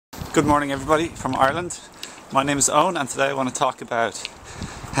Good morning everybody from Ireland. My name is Owen and today I want to talk about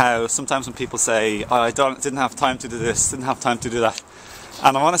how sometimes when people say, oh, I didn't have time to do this, didn't have time to do that.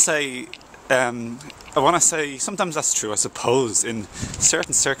 And I want to say sometimes that's true, I suppose. In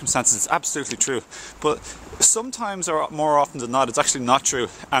certain circumstances it's absolutely true. But sometimes, or more often than not, it's actually not true.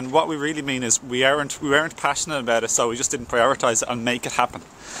 And what we really mean is we weren't passionate about it, so we just didn't prioritize it and make it happen.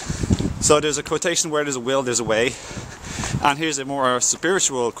 So there's a quotation, where there's a will, there's a way. And here's a more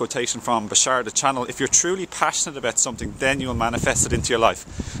spiritual quotation from Bashar the Channel: if you're truly passionate about something, then you'll manifest it into your life.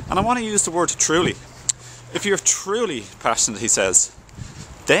 And I want to use the word truly. If you're truly passionate, he says,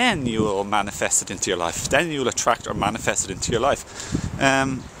 then you will manifest it into your life. Then you'll attract or manifest it into your life.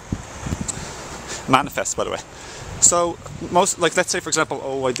 Manifest, by the way. So let's say for example,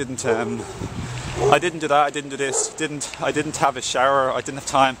 oh, I didn't do that, I didn't do this, I didn't have a shower, I didn't have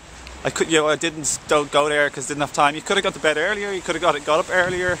time. I don't go there because I didn't have time. You could have got to bed earlier. You could have got up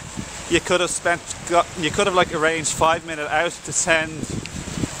earlier. You could have like arranged 5 minutes out to send.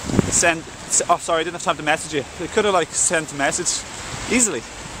 Oh, sorry, I didn't have time to message you. You could have like sent a message easily.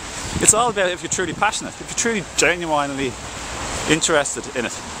 It's all about if you're truly passionate, if you're truly genuinely interested in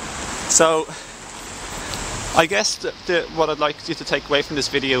it. So I guess what I'd like you to take away from this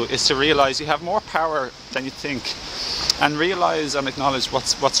video is to realise you have more power than you think, and realise and acknowledge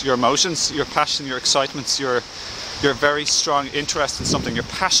what's your emotions, your passion, your excitements, your very strong interest in something, your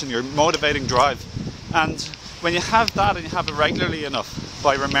passion, your motivating drive. And when you have that, and you have it regularly enough,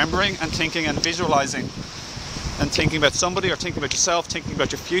 by remembering and thinking and visualising and thinking about somebody, or thinking about yourself, thinking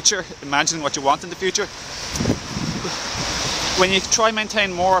about your future, imagining what you want in the future, when you try and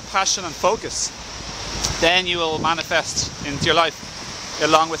maintain more passion and focus, then you will manifest into your life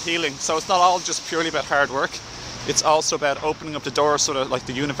along with healing. So it's not all just purely about hard work. It's also about opening up the door, sort of like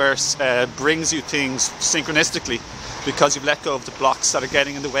the universe brings you things synchronistically, because you've let go of the blocks that are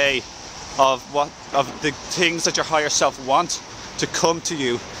getting in the way of the things that your higher self want to come to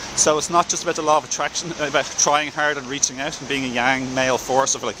you. So it's not just about the law of attraction, about trying hard and reaching out and being a yang male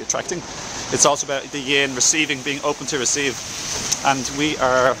force of like attracting. It's also about the yin, receiving, being open to receive. And we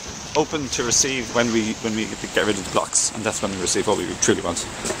are open to receive when we get rid of the blocks, and that's when we receive what we truly want.